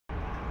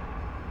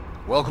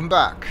Welcome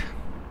back.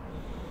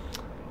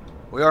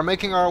 We are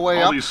making our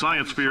way All up. these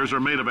science spheres are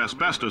made of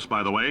asbestos,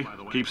 by the way.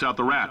 Keeps out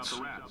the rats.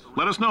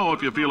 Let us know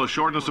if you feel a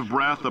shortness of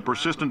breath, a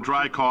persistent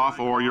dry cough,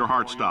 or your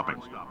heart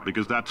stopping,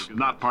 because that's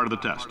not part of the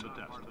test.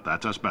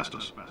 That's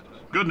asbestos.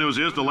 Good news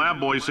is the lab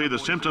boys say the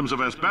symptoms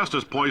of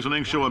asbestos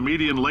poisoning show a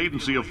median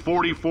latency of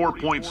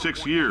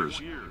 44.6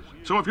 years.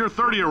 So if you're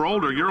 30 or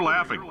older, you're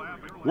laughing.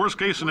 Worst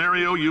case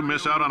scenario, you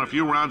miss out on a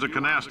few rounds of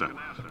canasta.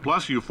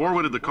 Plus, you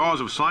forwarded the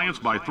cause of science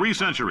by 3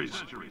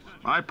 centuries.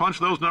 I punch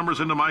those numbers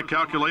into my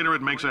calculator,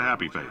 it makes a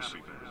happy face.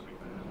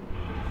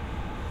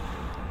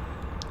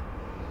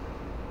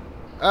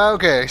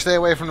 Okay, stay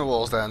away from the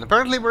walls then.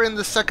 Apparently we're in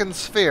the second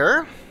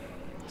sphere,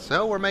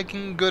 so we're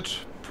making good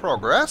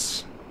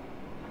progress.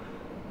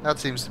 That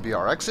seems to be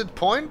our exit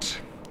point.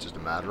 Just a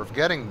matter of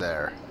getting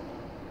there.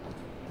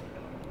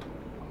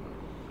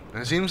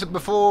 And it seems that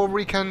before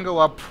we can go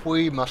up,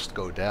 we must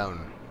go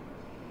down.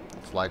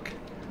 It's like,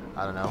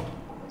 I don't know,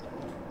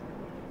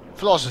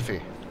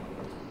 philosophy.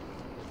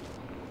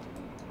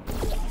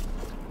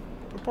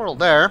 Put a portal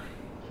there.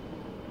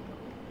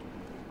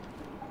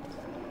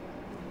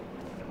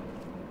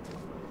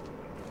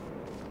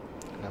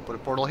 Can I put a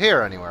portal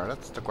here anywhere?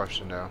 That's the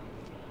question though.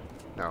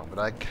 No, but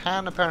I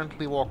can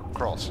apparently walk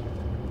across.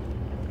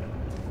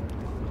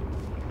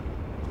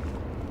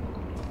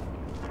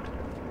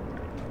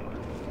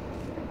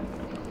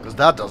 Because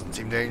that doesn't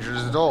seem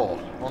dangerous at all.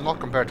 Well, not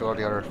compared to all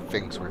the other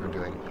things we were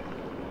doing.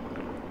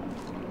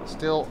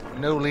 Still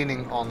no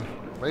leaning on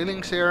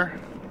railings here.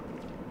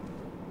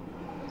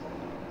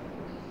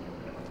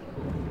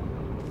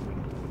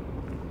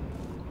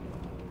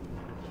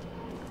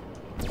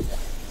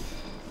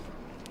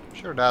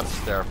 Sure, that's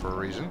there for a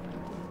reason.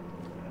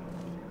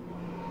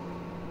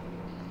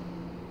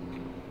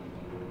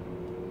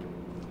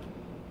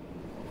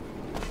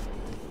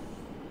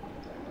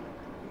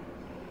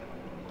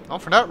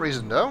 Not for that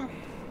reason, though.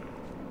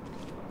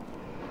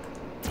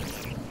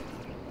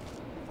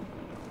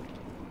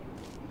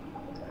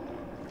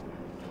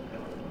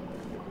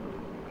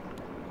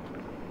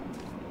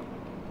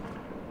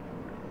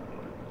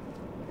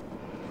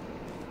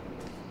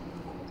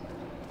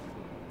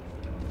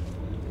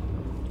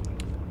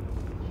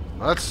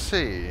 Let's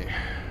see.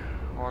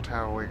 What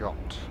have we got?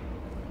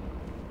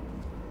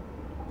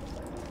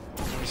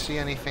 Can we see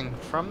anything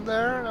from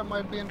there that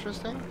might be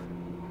interesting?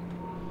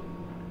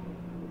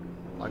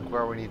 Like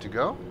where we need to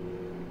go?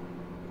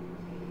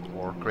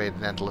 Or create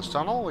an endless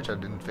tunnel, which I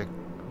don't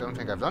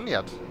think I've done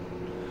yet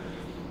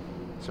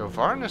so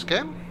far in this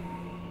game.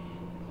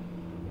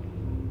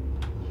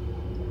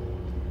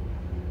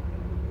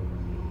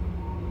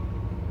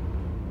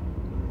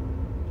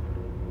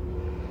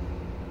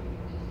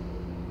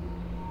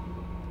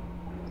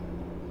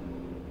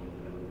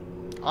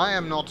 I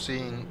am not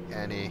seeing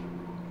any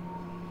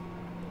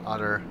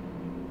other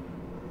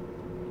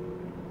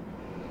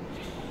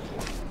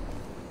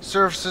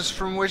surfaces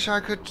from which I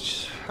could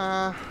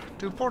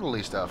do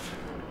portal-y stuff.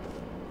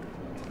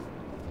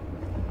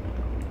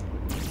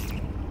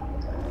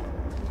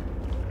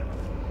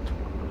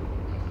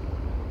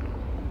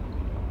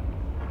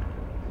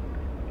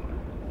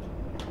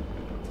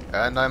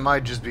 And I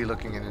might just be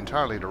looking in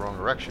entirely the wrong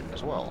direction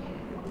as well.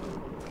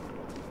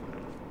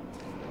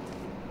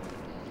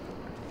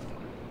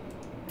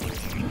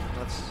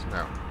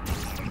 No.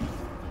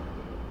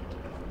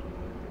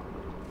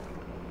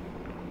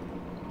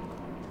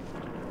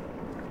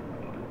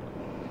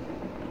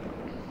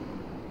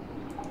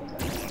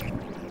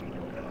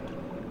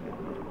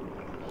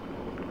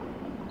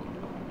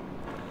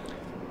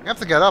 You have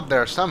to get up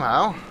there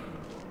somehow.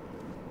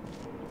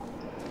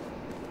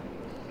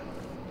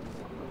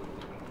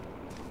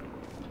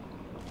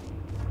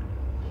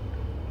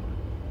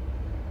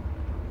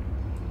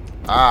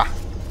 Ah.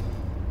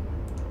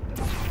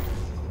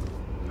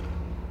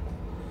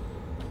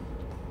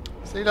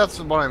 See, that's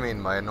what I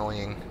mean by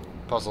annoying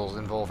puzzles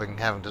involving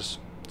having to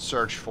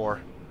search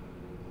for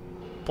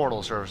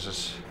portal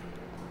surfaces.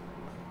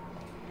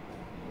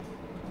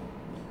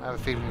 I have a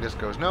feeling this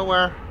goes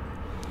nowhere.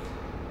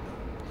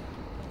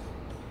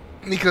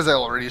 Because I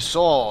already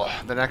saw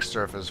the next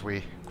surface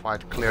we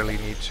quite clearly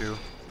need to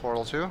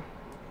portal to.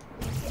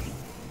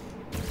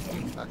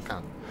 That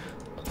kind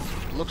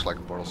of looks like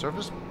a portal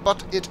surface,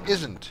 but it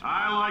isn't.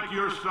 I like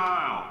your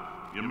style.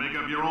 You make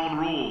up your own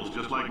rules,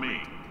 just like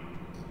me.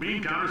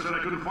 Bean Counter said I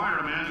couldn't fire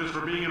a man just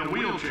for being in a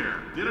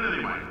wheelchair. Did it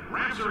anyway.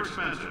 Ramps are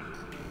expensive.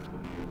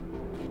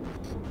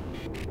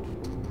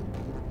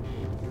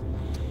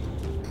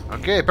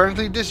 Okay,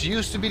 apparently this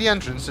used to be the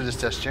entrance to this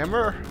test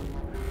chamber.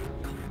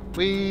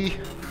 We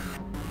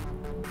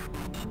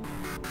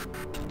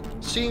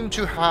seem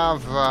to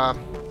have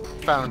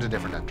found a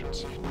different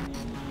entrance.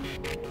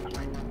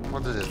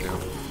 What does this do?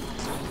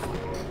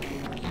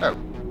 Oh.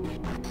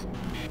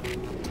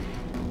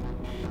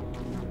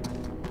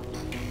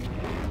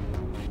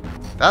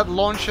 That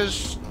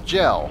launches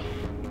gel.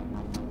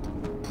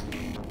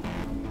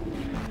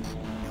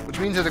 Which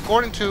means that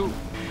according to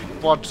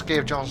what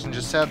Gabe Johnson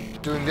just said,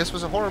 doing this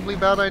was a horribly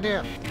bad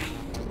idea.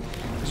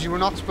 Because you were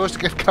not supposed to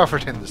get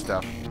covered in this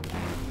stuff.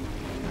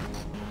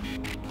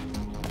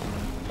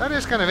 That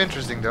is kind of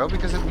interesting, though,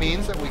 because it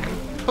means that we can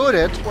put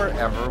it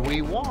wherever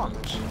we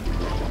want.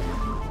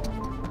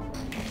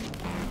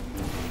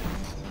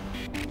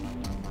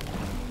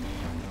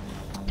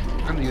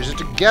 And use it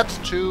to get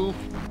to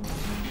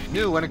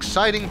new and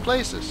exciting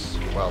places.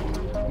 Well,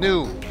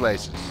 new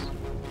places.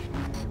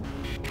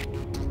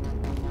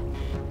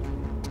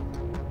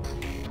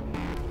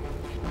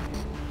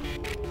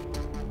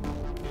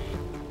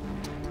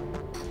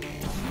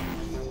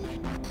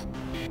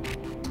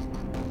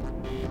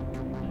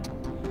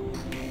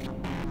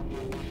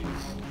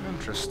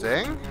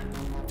 Interesting.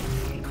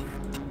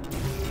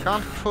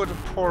 Can't put a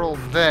portal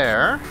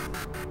there.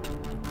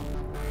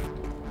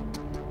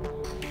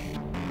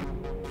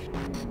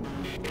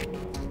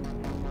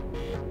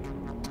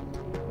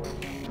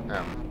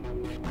 No.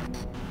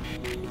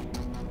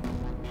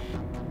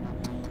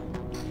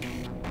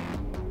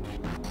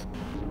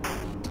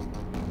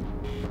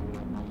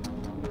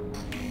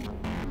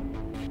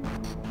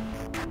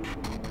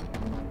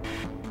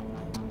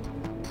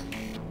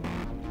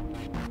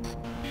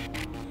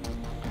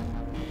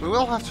 We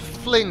will have to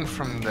fling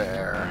from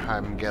there,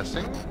 I'm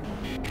guessing.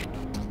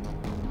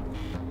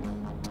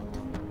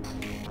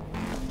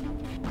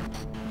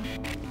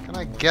 Can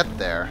I get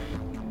there?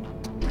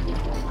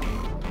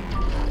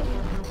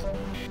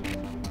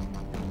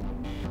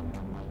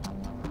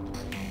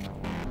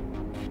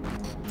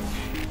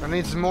 I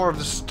need some more of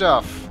the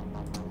stuff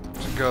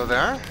to go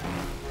there.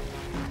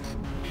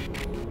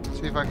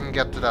 See if I can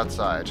get to that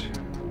side.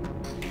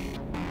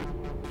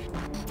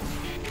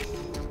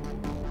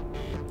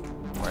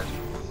 Wait.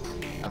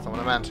 That's not what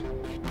I meant.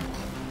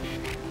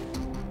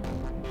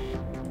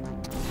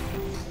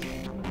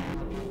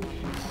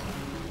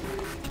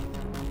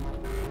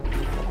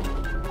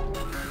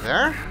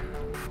 There?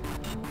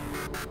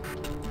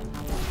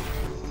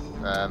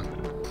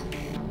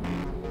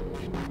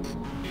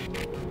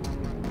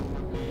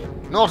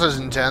 Not as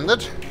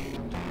intended.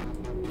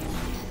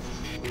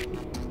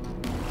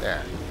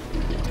 There.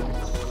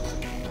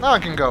 Now I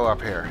can go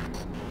up here.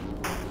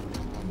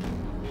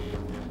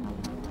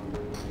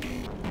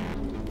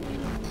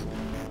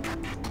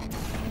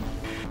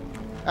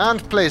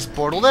 And place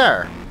portal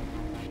there.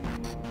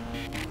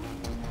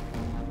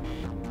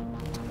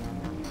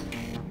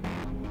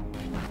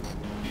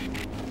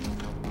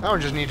 Now we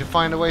just need to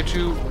find a way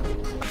to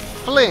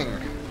fling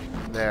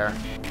there.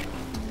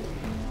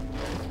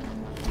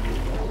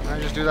 Can I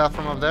just do that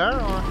from up there,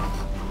 or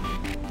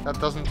that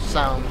doesn't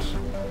sound...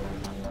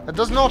 It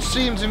does not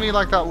seem to me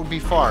like that would be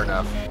far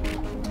enough.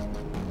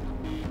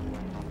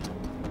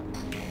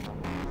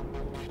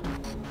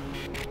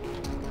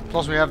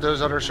 Plus we have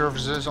those other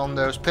surfaces on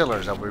those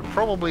pillars that we're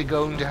probably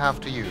going to have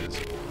to use.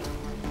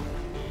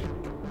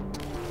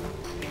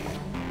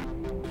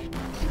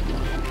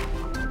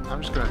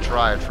 I'm just gonna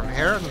try it from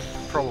here, and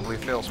probably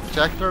fail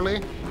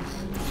spectacularly.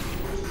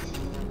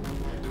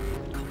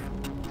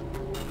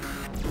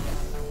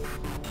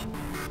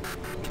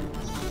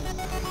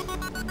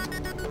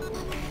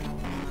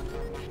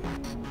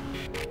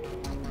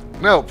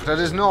 Nope, that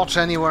is not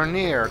anywhere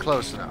near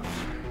close enough.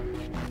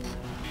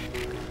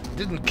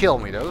 Didn't kill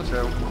me though,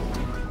 so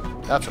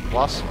that's a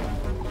plus.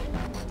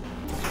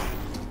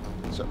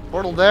 So,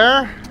 portal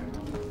there.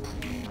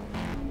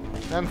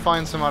 Then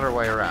find some other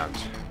way around.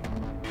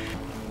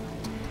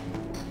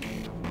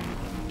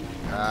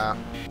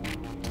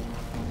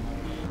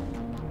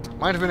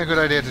 Might have been a good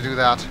idea to do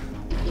that.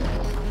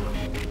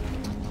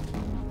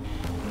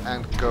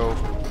 And go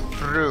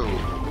through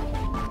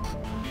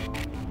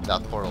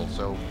that portal,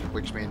 so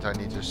which means I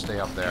need to stay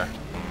up there.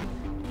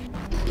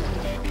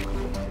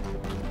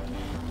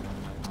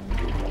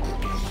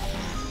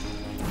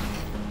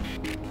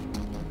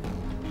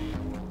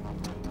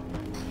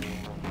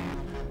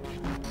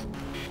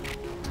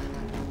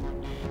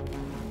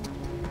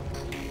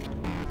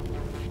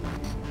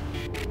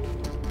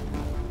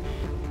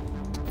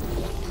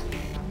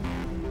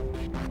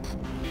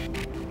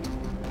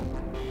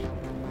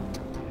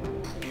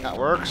 That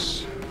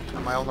works.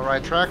 Am I on the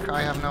right track?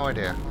 I have no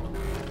idea.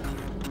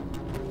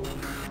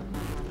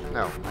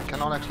 No, I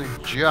cannot actually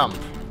jump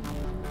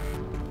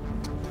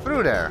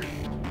through there.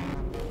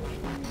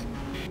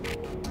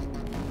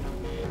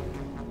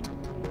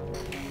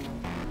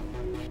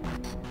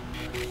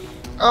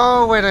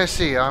 Oh wait, I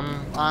see.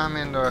 I'm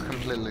in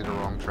completely the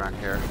wrong track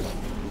here.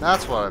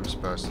 That's what I'm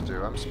supposed to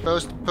do. I'm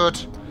supposed to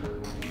put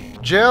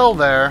gel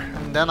there,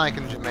 and then I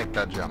can make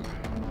that jump.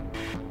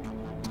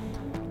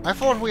 I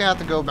thought we had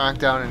to go back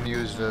down and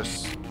use the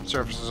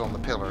surfaces on the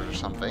pillars or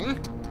something.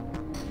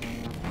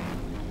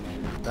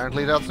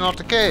 Apparently that's not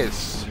the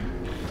case.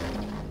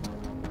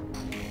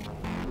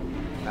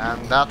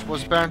 And that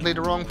was apparently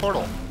the wrong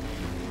portal.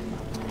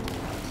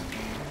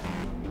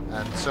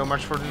 And so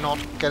much for not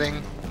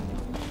getting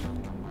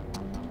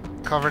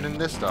covered in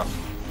this stuff.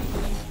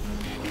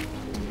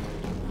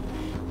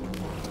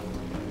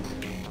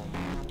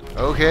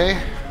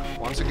 Okay,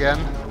 once again,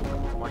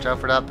 watch out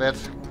for that bit.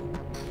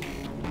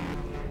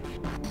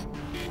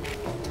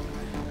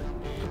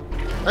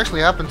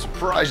 Actually happened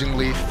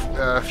surprisingly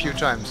a few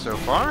times so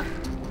far.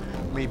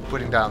 Me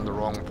putting down the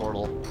wrong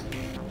portal.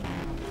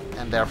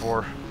 and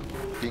therefore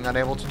being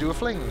unable to do a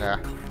fling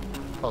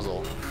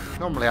puzzle.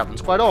 Normally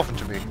happens quite often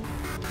to me.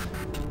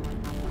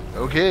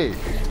 Okay.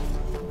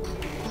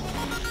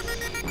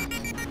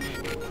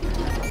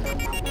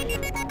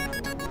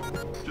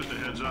 Just a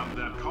heads up,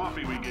 that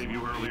coffee we gave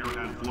you earlier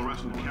had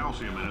fluorescent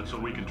calcium in it so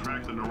we can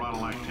track the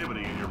neuronal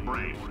activity in your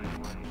brain.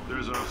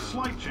 There's a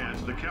slight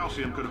chance the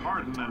calcium could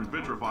harden and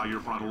vitrify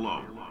your frontal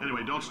lobe.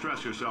 Anyway, don't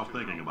stress yourself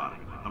thinking about it.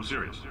 I'm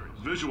serious.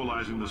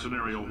 Visualizing the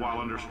scenario while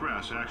under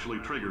stress actually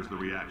triggers the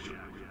reaction.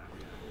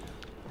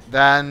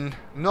 Then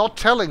not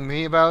telling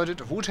me about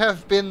it would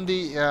have been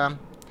the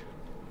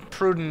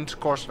prudent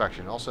course of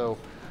action. Also,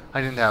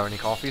 I didn't have any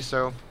coffee,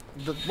 so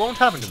that won't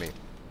happen to me.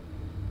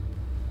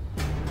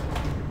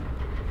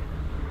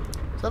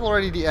 Is that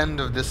already the end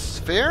of this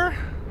sphere?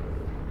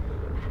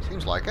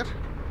 Seems like it.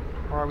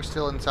 Or are we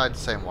still inside the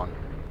same one?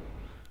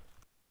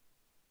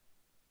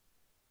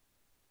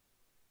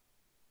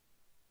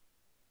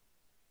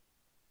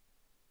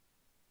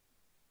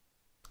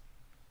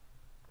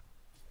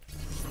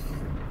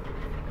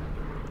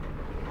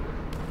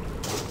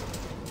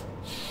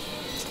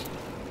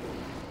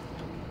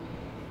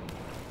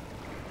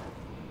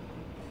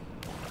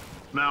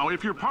 Now,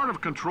 if you're part of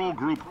control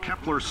group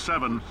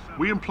Kepler-7,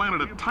 we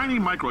implanted a tiny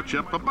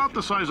microchip about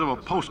the size of a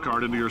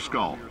postcard into your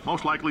skull.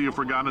 Most likely you've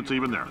forgotten it's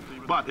even there.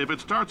 But if it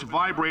starts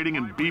vibrating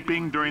and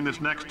beeping during this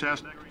next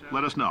test,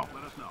 let us know.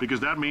 Because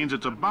that means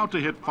it's about to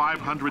hit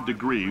 500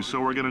 degrees, so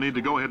we're going to need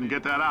to go ahead and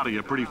get that out of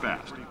you pretty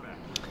fast.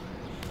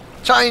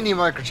 Tiny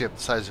microchip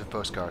the size of a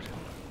postcard.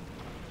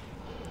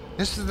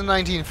 This is the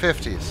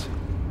 1950s.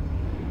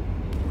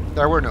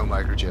 There were no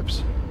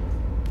microchips.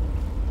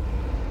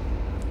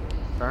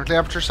 Apparently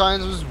aperture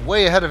science was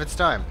way ahead of its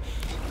time.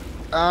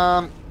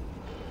 Okay,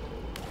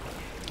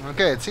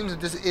 it seems that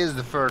this is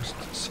the first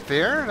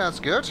sphere. That's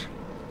good.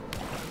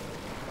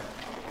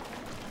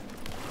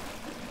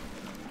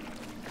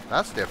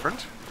 That's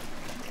different.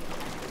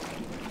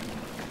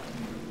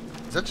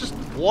 Is that just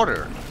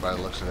water, by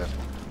the looks of it?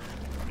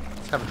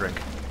 Let's have a drink.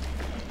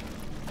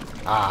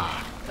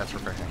 Ah, that's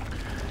refreshing.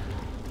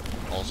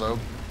 Also,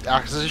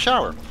 acts as a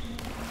shower.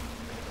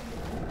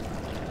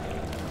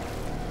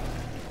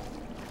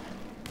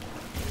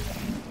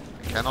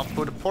 Cannot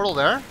put a portal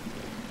there.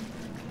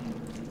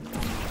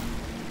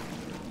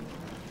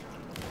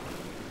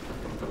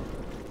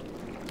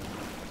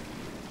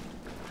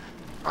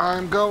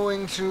 I'm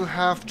going to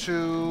have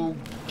to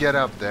get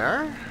up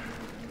there.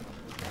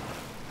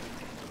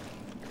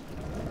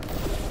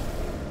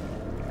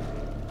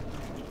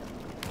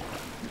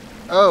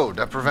 Oh,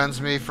 that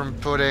prevents me from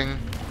putting...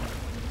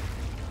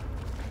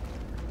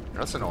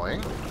 That's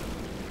annoying.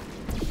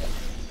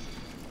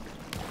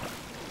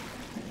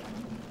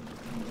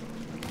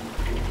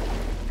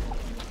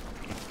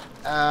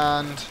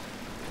 And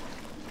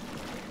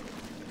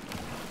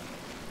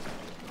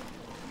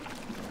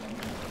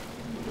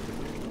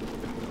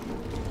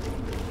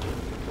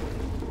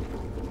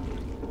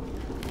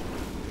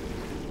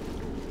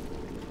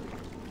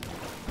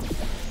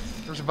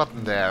there's a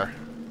button there.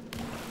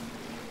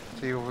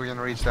 See if we can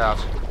reach that.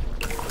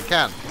 We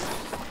can.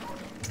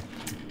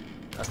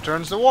 That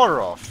turns the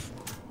water off,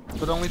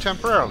 but only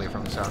temporarily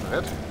from the sound of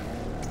it.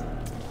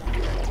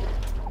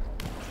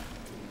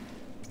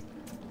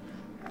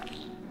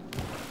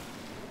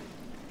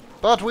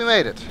 But we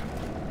made it.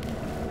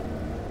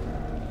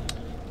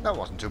 That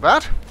wasn't too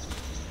bad.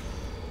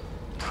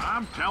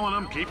 I'm telling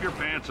them, keep your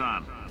pants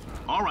on.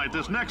 All right,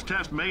 this next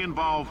test may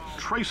involve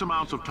trace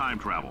amounts of time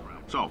travel.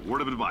 So,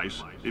 word of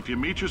advice, if you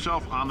meet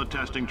yourself on the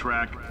testing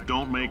track,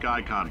 don't make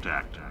eye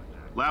contact.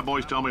 Lab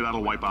boys tell me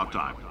that'll wipe out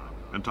time.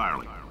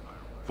 Entirely.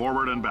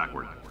 Forward and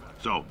backward.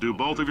 So, do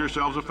both of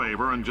yourselves a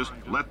favor and just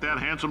let that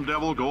handsome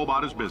devil go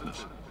about his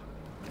business.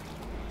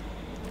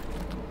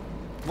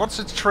 What's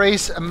a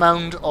trace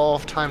amount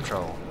of time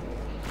travel?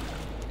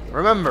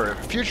 Remember,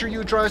 if a future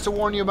you tries to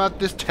warn you about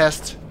this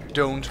test,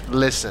 don't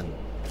listen.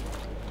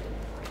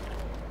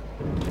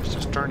 It's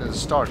just turned into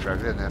Star Trek,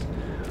 didn't it?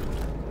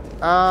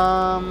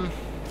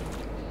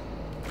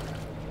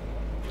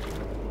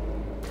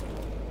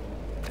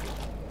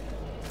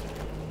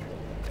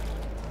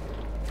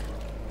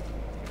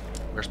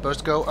 We're supposed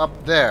to go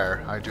up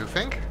there, I do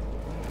think.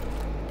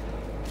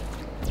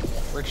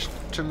 Which,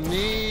 to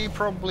me,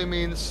 probably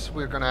means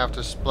we're gonna have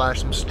to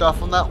splash some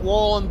stuff on that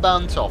wall and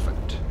bounce off it.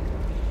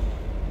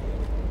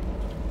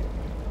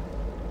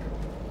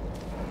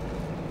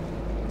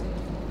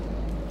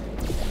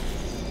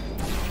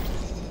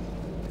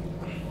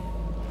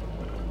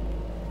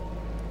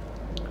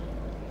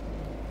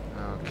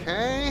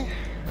 Okay.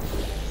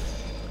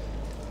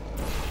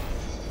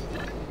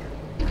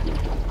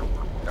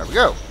 There we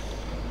go.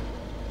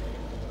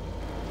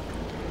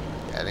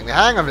 Getting the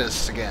hang of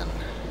this again.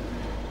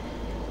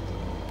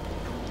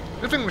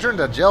 Good thing we turned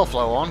that gel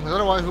flow on, because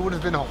otherwise we would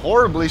have been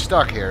horribly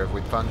stuck here if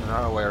we'd found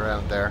our way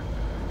around there.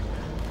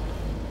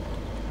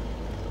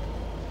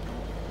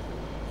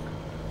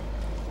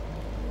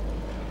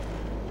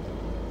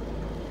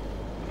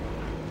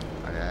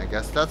 I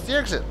guess that's the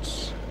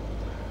exit.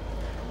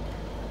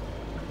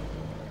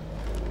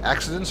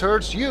 Accidents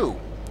hurts you.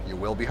 You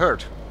will be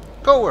hurt.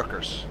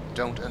 Co-workers.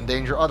 Don't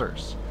endanger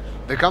others.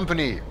 The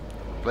company.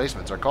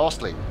 Placements are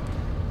costly.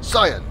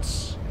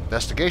 Science.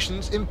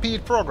 Investigations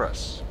impede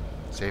progress.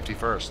 Safety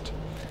first.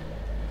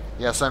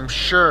 Yes, I'm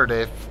sure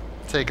they've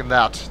taken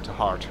that to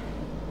heart.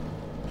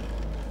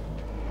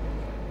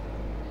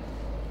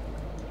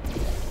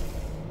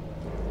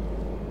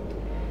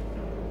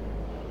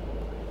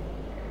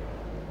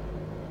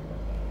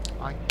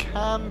 I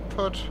can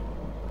put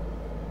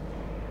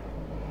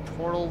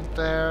portal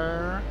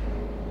there.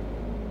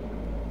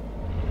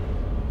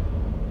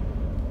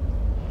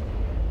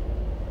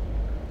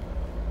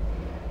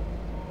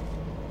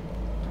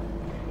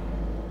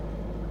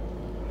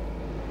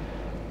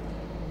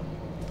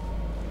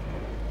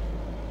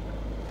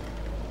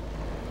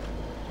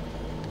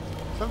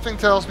 Something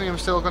tells me I'm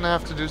still gonna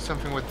have to do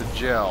something with the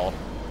gel.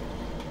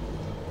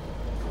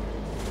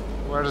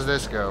 Where does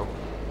this go?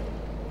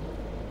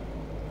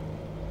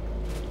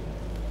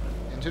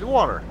 Into the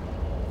water.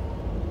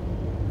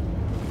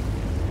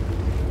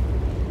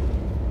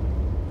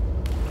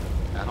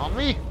 And on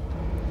me.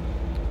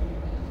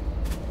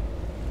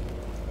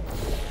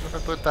 What if I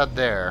put that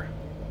there?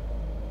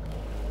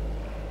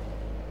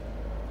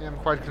 Yeah, I'm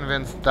quite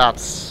convinced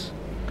that's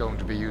going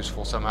to be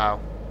useful somehow.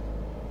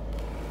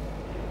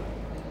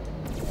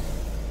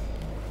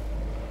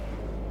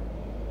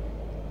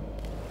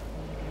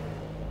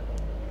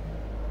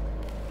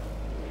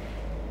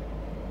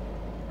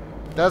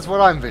 That's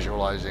what I'm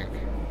visualizing.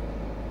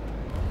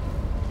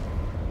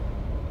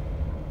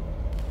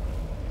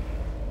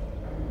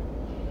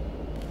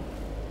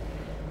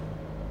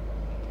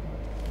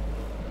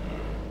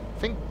 I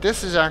think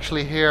this is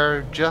actually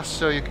here just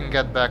so you can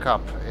get back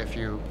up if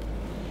you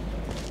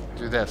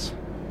do this.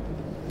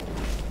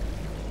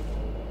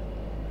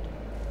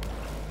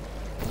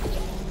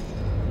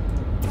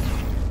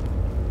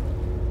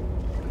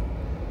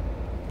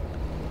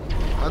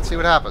 Let's see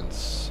what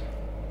happens.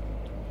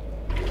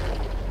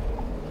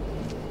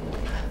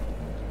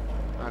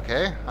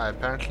 Okay, I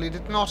apparently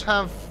did not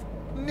have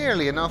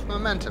nearly enough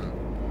momentum.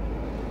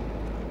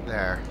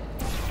 There.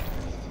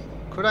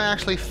 Could I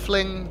actually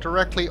fling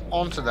directly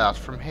onto that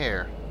from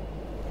here?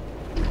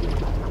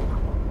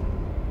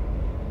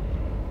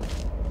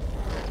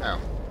 Oh.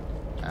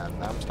 And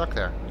now I'm stuck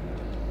there.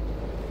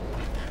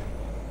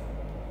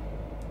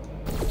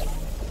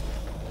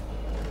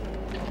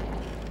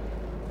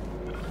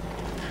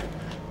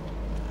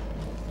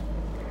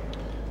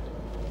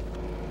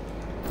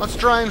 Let's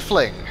try and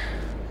fling.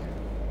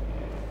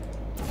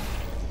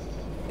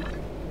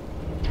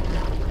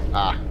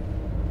 Ah.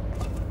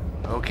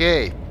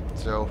 Okay,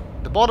 so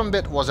the bottom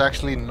bit was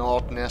actually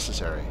not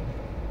necessary.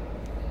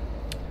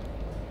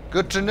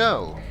 Good to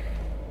know.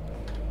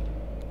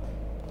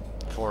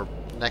 For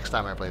next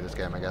time I play this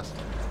game, I guess.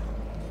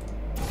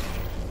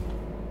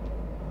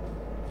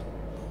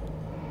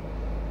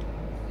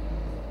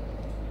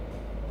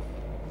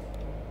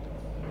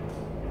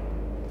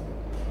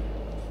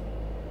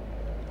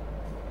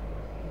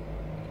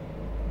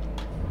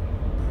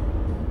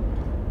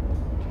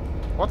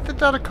 What did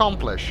that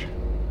accomplish?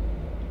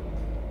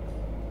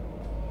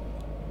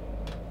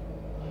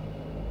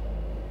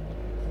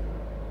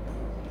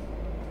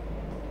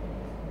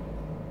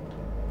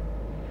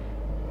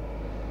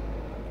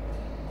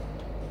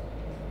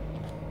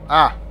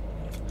 Ah!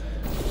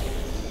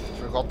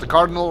 Forgot the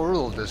cardinal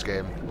rule of this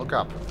game. Look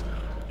up.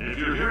 If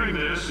you're hearing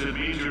this, it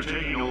means you're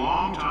taking a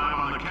long time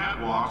on the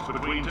catwalks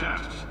between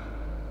tests.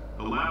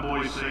 The lab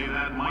boys say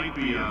that might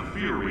be a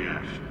fear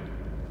reaction.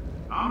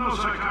 I'm no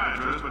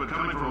psychiatrist, but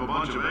coming from a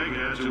bunch of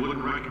eggheads who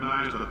wouldn't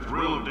recognize the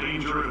thrill of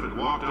danger if it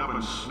walked up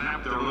and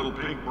snapped their little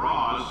pink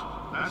bras,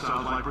 that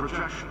sounds like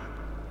projection.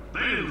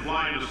 They didn't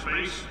fly into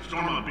space,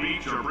 storm a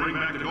beach, or bring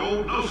back the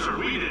gold. No, sir,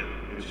 we did.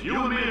 It's you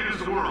and me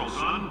against the world,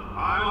 son.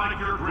 I like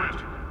your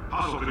grit.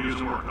 Hustle could use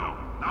some work, though.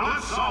 Now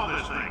let's solve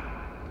this thing.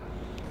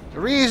 The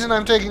reason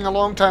I'm taking a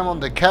long time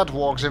on the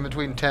catwalks in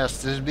between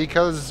tests is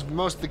because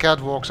most of the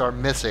catwalks are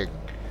missing.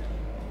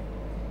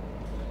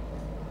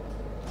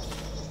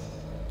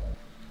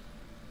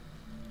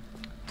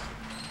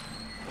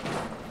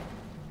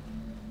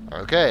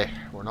 Okay,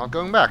 we're not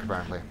going back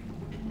apparently.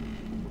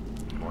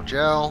 More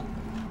gel.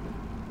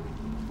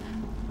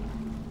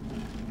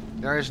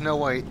 There is no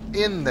way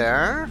in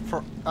there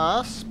for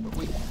us, but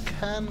we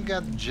can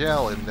get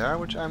gel in there,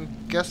 which I'm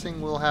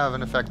guessing will have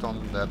an effect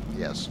on that,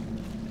 yes.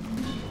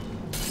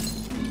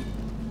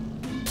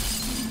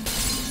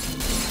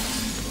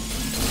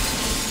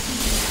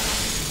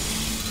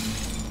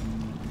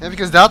 Yeah,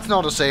 because that's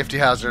not a safety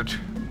hazard.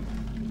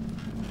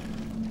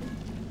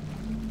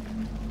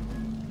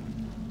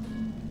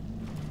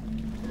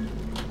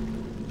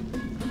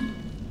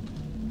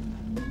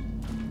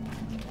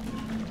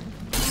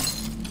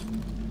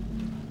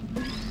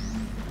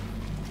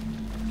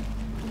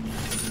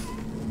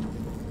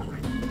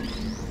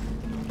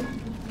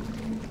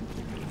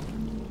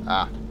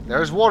 Ah,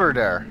 there's water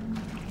there.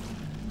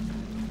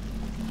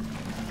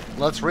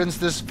 Let's rinse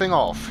this thing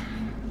off.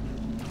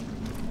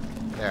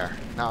 There.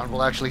 Now it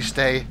will actually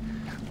stay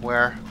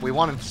where we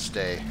want it to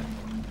stay.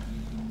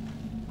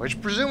 Which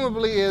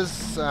presumably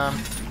is on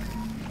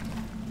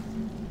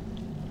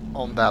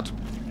that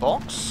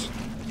box.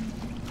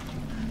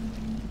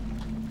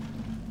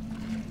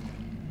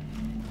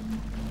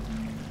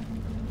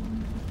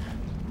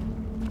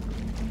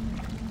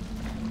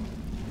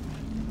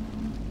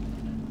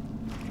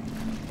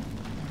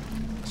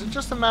 Is it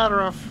just a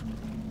matter of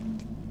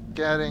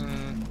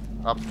getting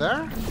up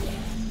there?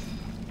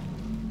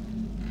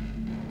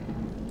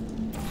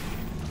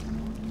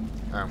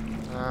 Oh,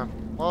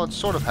 well, it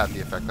sort of had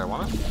the effect I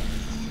wanted.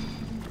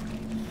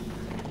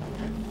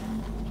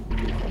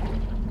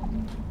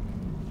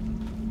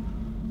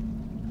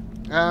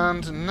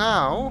 And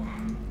now,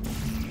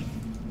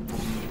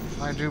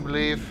 I do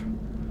believe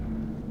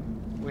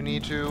we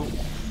need to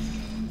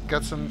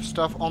get some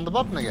stuff on the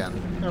button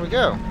again. There we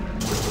go.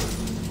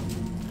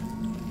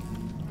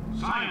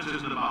 Science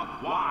isn't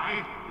about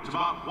why, it's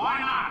about why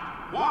not.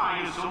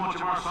 Why is so much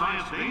of our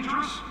science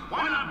dangerous?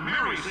 Why not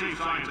marry safe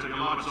science if you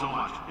love it so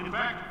much? In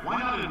fact, why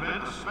not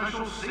invent a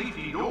special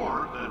safety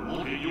door that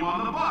won't hit you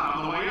on the butt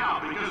on the way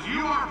out, because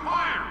you are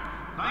fired!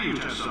 Now you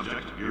test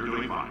subject, you're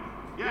doing fine.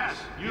 Yes,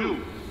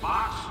 you.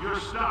 Box your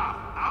stuff.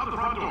 Out the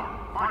front door.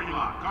 Parking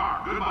lot.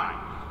 Car. Goodbye.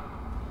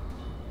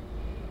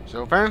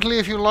 So apparently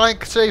if you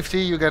like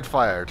safety, you get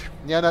fired.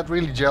 Yeah, that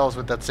really gels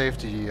with that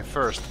safety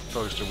first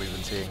poster we've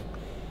been seeing.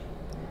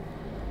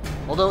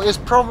 Although it's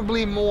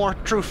probably more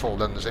truthful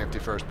than the safety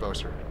first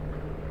poster.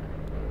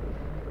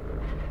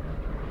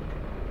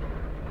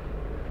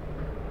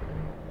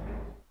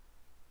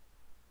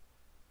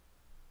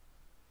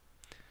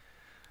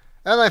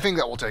 And I think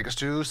that will take us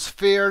to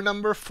sphere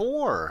number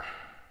 4.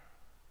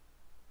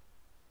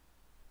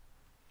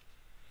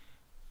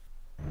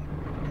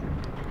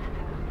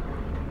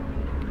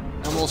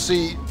 And we'll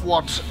see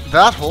what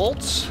that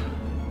holds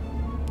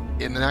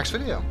in the next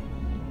video.